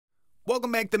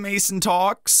Welcome back to Mason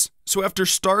Talks. So after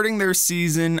starting their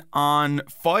season on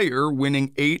fire,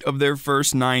 winning 8 of their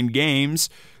first 9 games,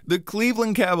 the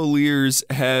Cleveland Cavaliers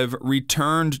have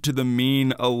returned to the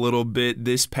mean a little bit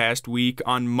this past week.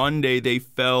 On Monday, they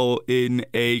fell in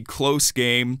a close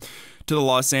game to the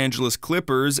Los Angeles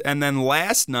Clippers, and then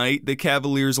last night, the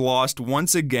Cavaliers lost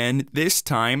once again, this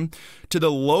time to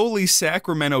the lowly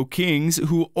Sacramento Kings,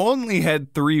 who only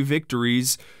had 3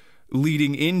 victories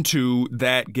leading into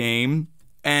that game,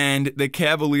 and the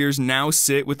Cavaliers now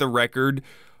sit with a record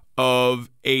of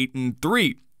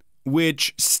 8-3,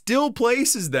 which still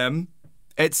places them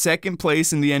at second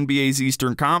place in the NBA's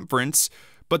Eastern Conference,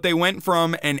 but they went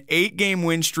from an 8-game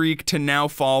win streak to now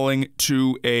falling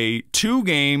to a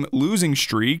 2-game losing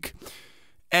streak.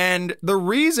 And the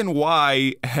reason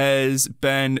why has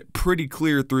been pretty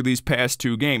clear through these past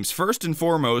 2 games. First and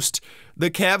foremost, the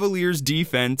Cavaliers'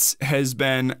 defense has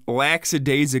been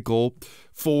lackadaisical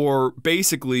for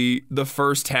basically the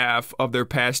first half of their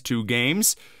past 2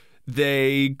 games.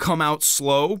 They come out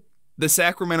slow. The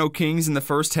Sacramento Kings in the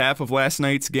first half of last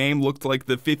night's game looked like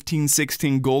the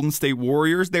 15-16 Golden State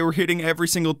Warriors. They were hitting every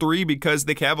single 3 because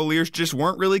the Cavaliers just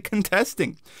weren't really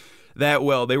contesting that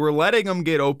well. They were letting them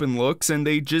get open looks, and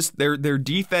they just their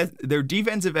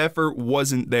defensive effort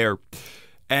wasn't there.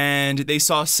 And they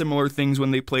saw similar things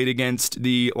when they played against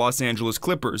the Los Angeles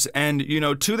Clippers. And, you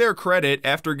know, to their credit,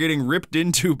 after getting ripped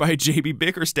into by JB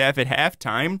Bickerstaff at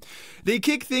halftime, they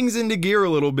kick things into gear a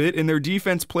little bit, and their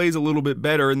defense plays a little bit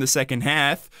better in the second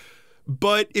half.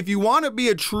 But if you want to be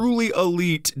a truly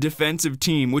elite defensive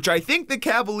team, which I think the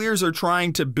Cavaliers are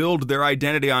trying to build their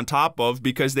identity on top of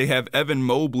because they have Evan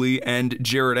Mobley and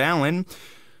Jarrett Allen,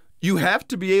 you have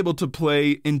to be able to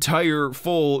play entire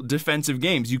full defensive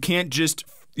games. You can't just,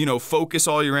 focus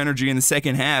all your energy in the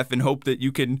second half and hope that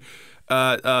you can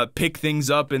pick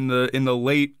things up in the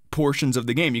late portions of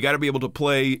the game. You got to be able to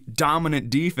play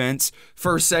dominant defense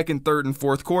first, second, third, and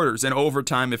fourth quarters, and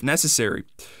overtime if necessary.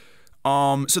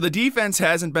 So the defense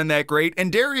hasn't been that great,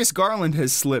 and Darius Garland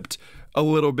has slipped a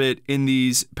little bit in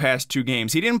these past 2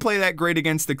 games. He didn't play that great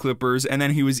against the Clippers, and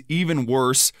then he was even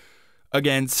worse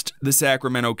against the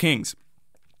Sacramento Kings.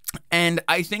 And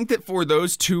I think that for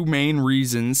those 2 main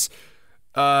reasons,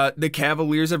 the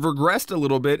Cavaliers have regressed a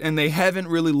little bit, and they haven't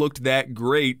really looked that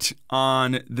great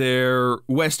on their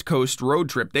West Coast road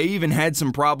trip. They even had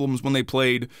some problems when they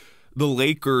played the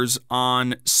Lakers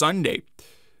on Sunday.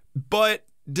 But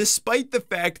despite the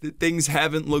fact that things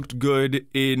haven't looked good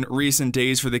in recent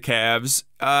days for the Cavs,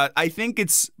 I think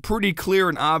it's pretty clear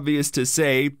and obvious to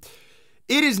say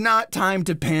it is not time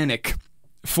to panic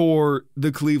for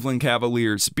the Cleveland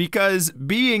Cavaliers, because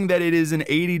being that it is an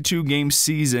 82-game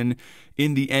season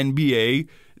in the NBA,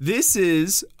 this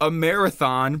is a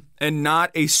marathon and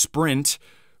not a sprint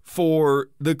for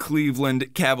the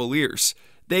Cleveland Cavaliers.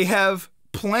 They have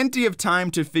plenty of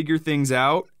time to figure things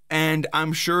out, and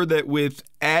I'm sure that with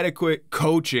adequate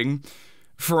coaching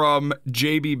from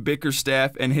JB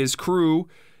Bickerstaff and his crew,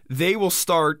 they will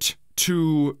start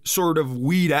to sort of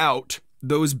weed out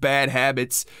those bad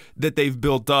habits that they've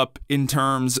built up in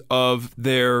terms of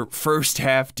their first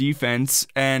half defense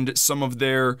and some of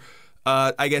their,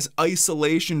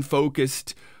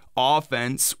 isolation-focused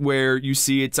offense, where you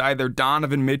see it's either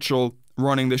Donovan Mitchell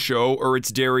running the show or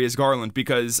it's Darius Garland,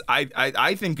 because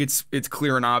I think it's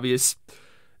clear and obvious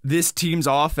this team's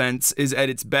offense is at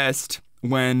its best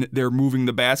when they're moving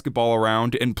the basketball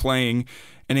around and playing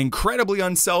an incredibly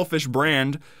unselfish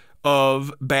brand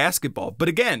of basketball. But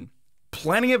again,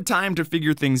 plenty of time to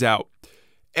figure things out.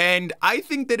 And I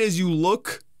think that as you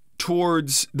look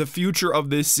towards the future of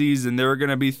this season, there are going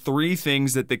to be 3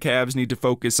 things that the Cavs need to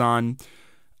focus on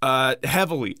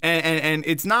heavily. And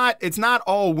it's not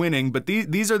all winning, but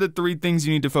these are the 3 things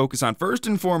you need to focus on. First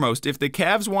and foremost, if the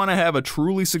Cavs want to have a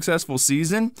truly successful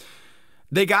season,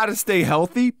 they got to stay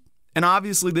healthy. And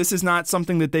obviously this is not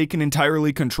something that they can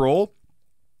entirely control,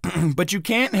 but you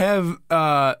can't have,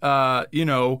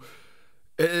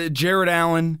 Jarrett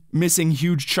Allen missing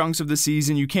huge chunks of the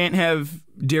season. You can't have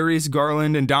Darius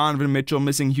Garland and Donovan Mitchell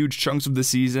missing huge chunks of the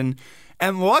season.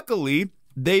 And luckily,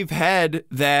 they've had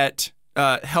that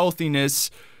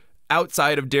healthiness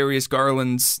outside of Darius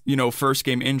Garland's, first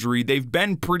game injury. They've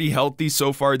been pretty healthy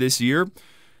so far this year,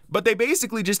 but they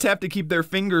basically just have to keep their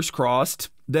fingers crossed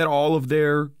that all of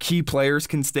their key players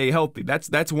can stay healthy.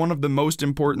 That's one of the most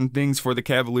important things for the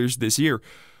Cavaliers this year.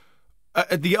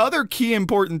 The other key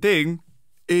important thing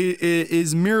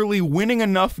is merely winning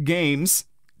enough games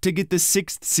to get the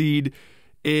 6th seed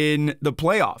in the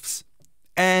playoffs.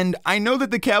 And I know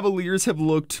that the Cavaliers have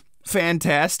looked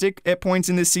fantastic at points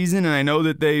in this season, and I know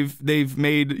that they've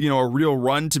made a real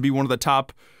run to be one of the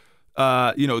top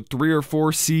 3 or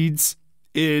 4 seeds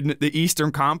in the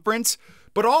Eastern Conference.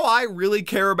 But all I really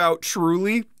care about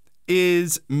truly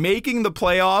is making the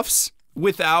playoffs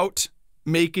without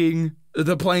making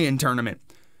the play-in tournament.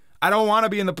 I don't want to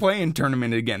be in the play-in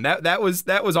tournament again. That was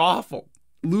awful.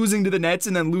 Losing to the Nets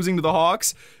and then losing to the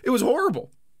Hawks, it was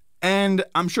horrible. And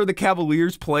I'm sure the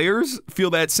Cavaliers players feel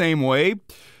that same way.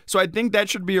 So I think that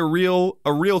should be a real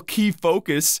key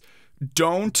focus.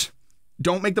 Don't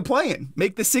make the play-in.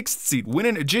 Make the 6th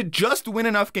seed. Just win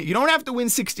enough games. You don't have to win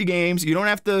 60 games. You don't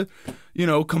have to,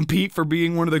 compete for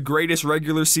being one of the greatest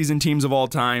regular season teams of all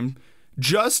time.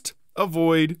 Just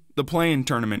avoid the play-in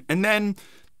tournament. And then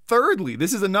thirdly,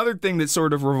 this is another thing that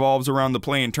sort of revolves around the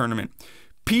play-in tournament.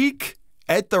 Peak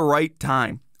at the right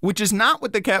time, which is not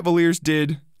what the Cavaliers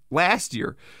did last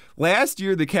year. Last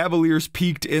year, the Cavaliers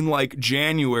peaked in like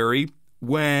January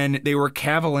when they were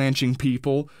cavalanching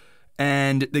people,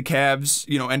 and the Cavs,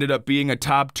 ended up being a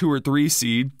top 2 or 3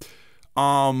 seed.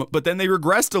 But then they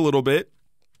regressed a little bit.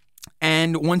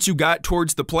 And once you got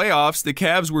towards the playoffs, the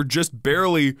Cavs were just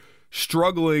barely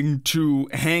struggling to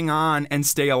hang on and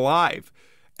stay alive.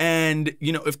 And,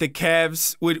 if the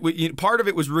Cavs part of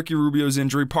it was Ricky Rubio's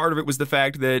injury. Part of it was the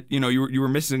fact that, you were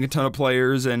missing a ton of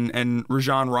players, and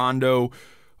Rajon Rondo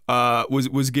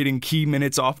was getting key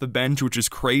minutes off the bench, which is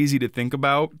crazy to think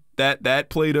about. That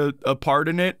played a part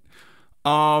in it.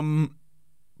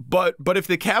 But if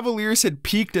the Cavaliers had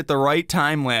peaked at the right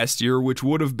time last year, which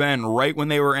would have been right when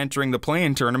they were entering the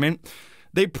play-in tournament,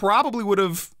 they probably would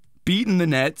have beaten the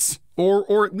Nets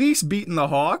or at least beaten the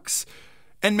Hawks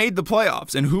and made the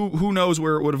playoffs. And who knows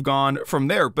where it would have gone from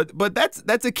there. But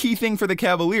that's a key thing for the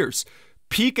Cavaliers.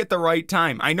 Peak at the right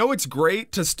time. I know it's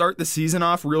great to start the season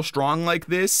off real strong like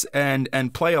this and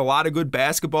play a lot of good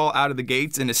basketball out of the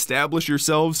gates and establish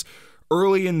yourselves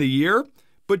early in the year.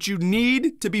 But you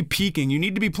need to be peaking. You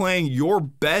need to be playing your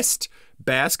best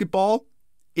basketball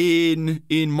in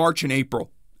March and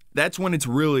April. That's when it's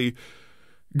really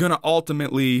going to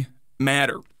ultimately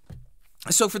matter.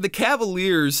 So for the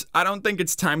Cavaliers, I don't think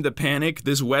it's time to panic.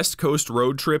 This West Coast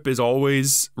road trip is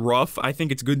always rough. I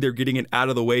think it's good they're getting it out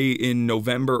of the way in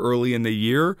November, early in the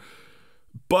year.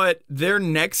 But their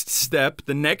next step,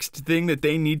 the next thing that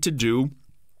they need to do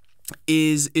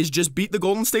is just beat the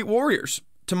Golden State Warriors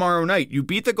tomorrow night. You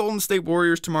beat the Golden State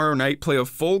Warriors tomorrow night, play a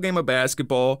full game of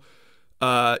basketball,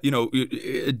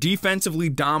 defensively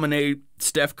dominate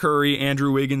Steph Curry,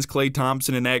 Andrew Wiggins, Klay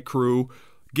Thompson, and that crew.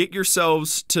 Get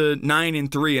yourselves to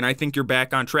 9-3, and I think you're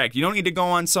back on track. You don't need to go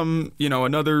on some,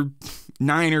 another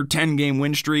 9 or 10 game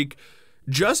win streak.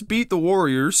 Just beat the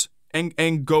Warriors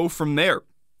and go from there.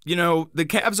 The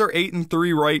Cavs are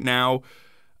 8-3 right now.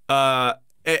 I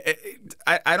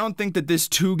don't think that this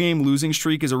 2-game losing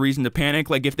streak is a reason to panic.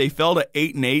 Like, if they fell to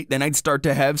 8-8, then I'd start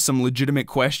to have some legitimate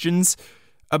questions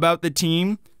about the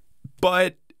team.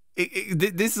 But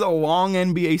this is a long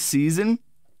NBA season,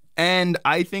 and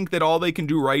I think that all they can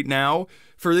do right now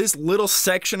for this little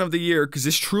section of the year, because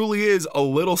this truly is a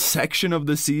little section of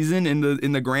the season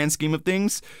in the grand scheme of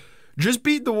things, just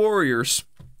beat the Warriors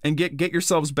and get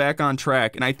yourselves back on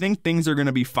track. And I think things are going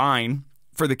to be fine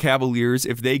for the Cavaliers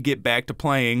if they get back to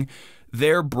playing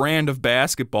their brand of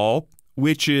basketball,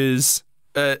 which is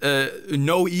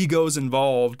no egos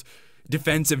involved,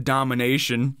 defensive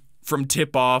domination from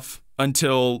tip-off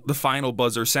until the final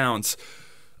buzzer sounds.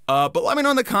 But let me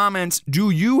know in the comments, do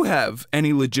you have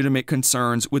any legitimate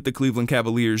concerns with the Cleveland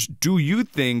Cavaliers? Do you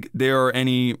think there are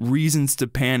any reasons to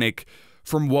panic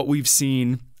from what we've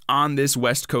seen on this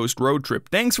West Coast road trip?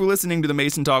 Thanks for listening to the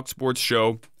Mason Talk Sports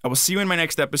Show. I will see you in my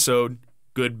next episode.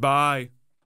 Goodbye.